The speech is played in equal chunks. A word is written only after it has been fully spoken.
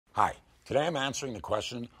Hi, today I'm answering the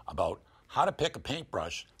question about how to pick a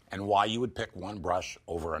paintbrush and why you would pick one brush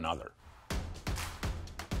over another.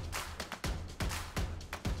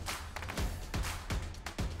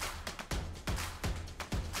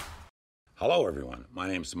 Hello everyone, my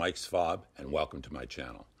name is Mike Svob and welcome to my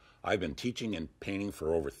channel. I've been teaching and painting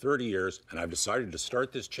for over 30 years and I've decided to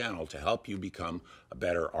start this channel to help you become a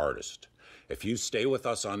better artist. If you stay with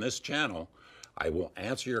us on this channel, I will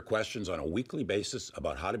answer your questions on a weekly basis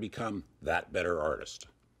about how to become that better artist.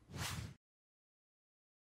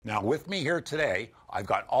 Now with me here today, I've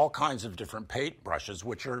got all kinds of different paint brushes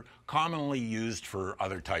which are commonly used for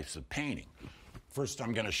other types of painting. First,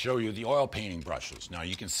 I'm going to show you the oil painting brushes. Now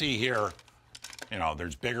you can see here,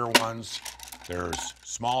 there's bigger ones, there's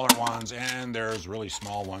smaller ones, and there's really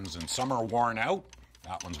small ones, and some are worn out.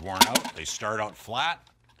 That one's worn out. They start out flat.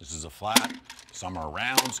 This is a flat. Some are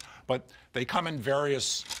rounds, but they come in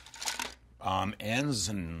various ends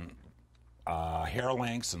and hair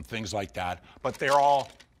lengths and things like that, but they're all,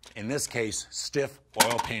 in this case, stiff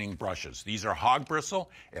oil painting brushes. These are hog bristle.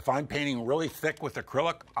 If I'm painting really thick with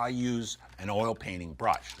acrylic, I use an oil painting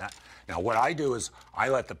brush. Now what I do is I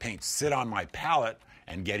let the paint sit on my palette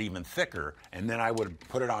and get even thicker, and then I would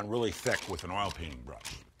put it on really thick with an oil painting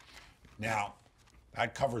brush. Now,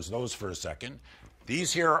 that covers those for a second.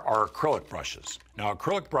 These here are acrylic brushes. Now,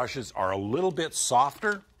 acrylic brushes are a little bit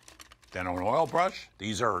softer than an oil brush.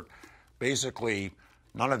 These are basically,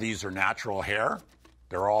 none of these are natural hair.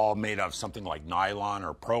 They're all made of something like nylon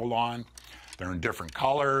or Prolon. They're in different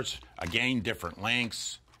colors, again, different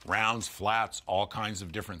lengths, rounds, flats, all kinds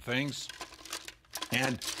of different things.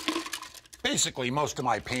 And basically, most of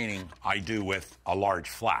my painting I do with a large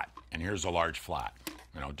flat. And here's a large flat,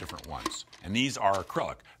 different ones. And these are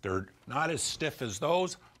acrylic. They're not as stiff as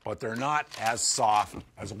those, but they're not as soft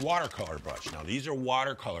as a watercolor brush. Now, these are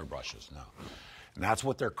watercolor brushes now. And that's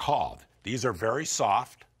what they're called. These are very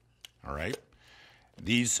soft, all right?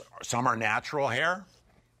 Some are natural hair,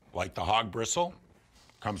 like the hog bristle.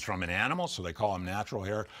 Comes from an animal, so they call them natural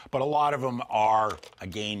hair. But a lot of them are,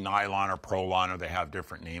 again, nylon or Prolon, or they have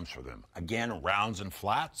different names for them. Again, rounds and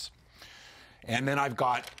flats. And then I've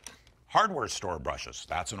got hardware store brushes.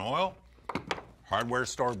 That's an oil. Hardware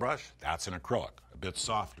store brush, that's an acrylic, a bit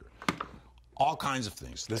softer. All kinds of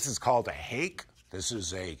things. This is called a hake. This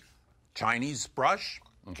is a Chinese brush,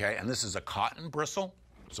 okay? And this is a cotton bristle,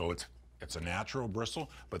 so it's a natural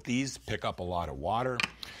bristle, but these pick up a lot of water.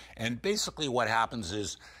 And basically what happens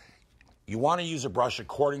is you want to use a brush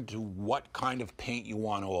according to what kind of paint you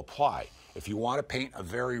want to apply. If you want to paint a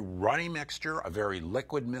very runny mixture, a very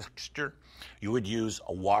liquid mixture, you would use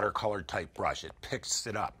a watercolor type brush. It picks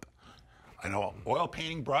it up. An oil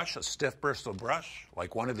painting brush, a stiff bristle brush,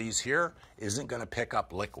 like one of these here, isn't going to pick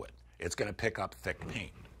up liquid. It's going to pick up thick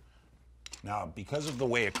paint. Now, because of the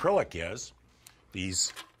way acrylic is,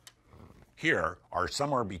 these here are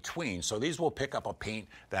somewhere between, so these will pick up a paint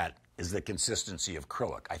that is the consistency of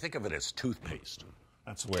acrylic. I think of it as toothpaste.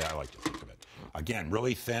 That's the way I like to think of it. Again,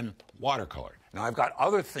 really thin watercolor. Now I've got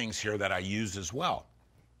other things here that I use as well.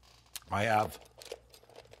 I have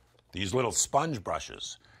these little sponge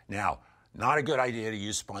brushes. Now, not a good idea to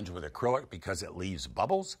use sponge with acrylic because it leaves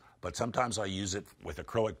bubbles, but sometimes I use it with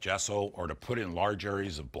acrylic gesso or to put in large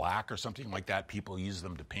areas of black or something like that. People use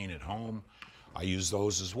them to paint at home. I use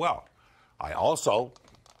those as well. I also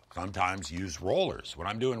sometimes use rollers. When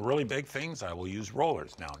I'm doing really big things, I will use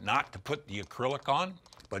rollers. Now, not to put the acrylic on,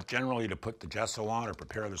 but generally to put the gesso on or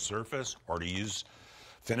prepare the surface or to use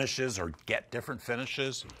finishes or get different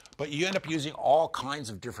finishes. But you end up using all kinds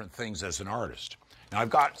of different things as an artist. Now, I've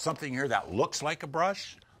got something here that looks like a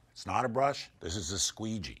brush. It's not a brush. This is a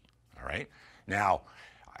squeegee, all right? Now,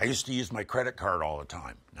 I used to use my credit card all the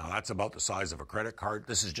time. Now, that's about the size of a credit card.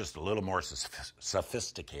 This is just a little more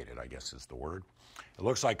sophisticated, I guess is the word. It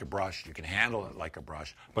looks like a brush. You can handle it like a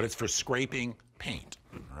brush, but it's for scraping paint,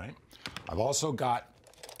 all right? I've also got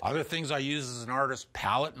other things I use as an artist,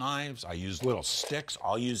 palette knives. I use little sticks.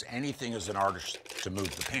 I'll use anything as an artist to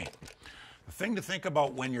move the paint. The thing to think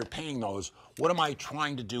about when you're painting those, what am I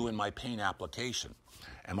trying to do in my paint application?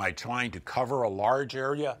 Am I trying to cover a large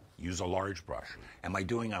area? Use a large brush. Am I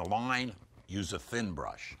doing a line? Use a thin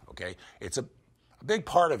brush, okay? It's a big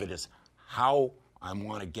part of it is how I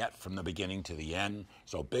want to get from the beginning to the end.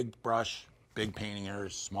 So big brush, big painting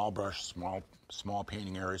areas, small brush, small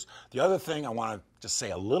painting areas. The other thing I want to just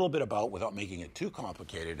say a little bit about without making it too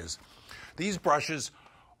complicated is these brushes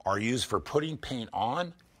are used for putting paint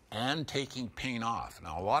on and taking paint off.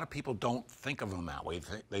 Now, a lot of people don't think of them that way.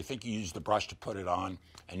 They think you use the brush to put it on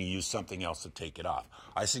and you use something else to take it off.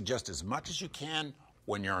 I suggest as much as you can,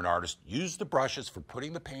 when you're an artist, use the brushes for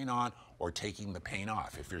putting the paint on or taking the paint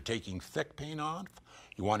off. If you're taking thick paint off,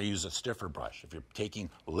 you want to use a stiffer brush. If you're taking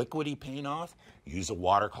liquidy paint off, use a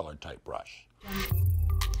watercolor type brush.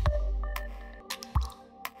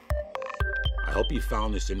 I hope you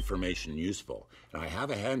found this information useful. And I have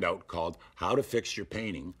a handout called How to Fix Your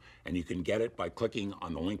Painting, and you can get it by clicking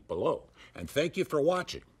on the link below. And thank you for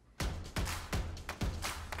watching.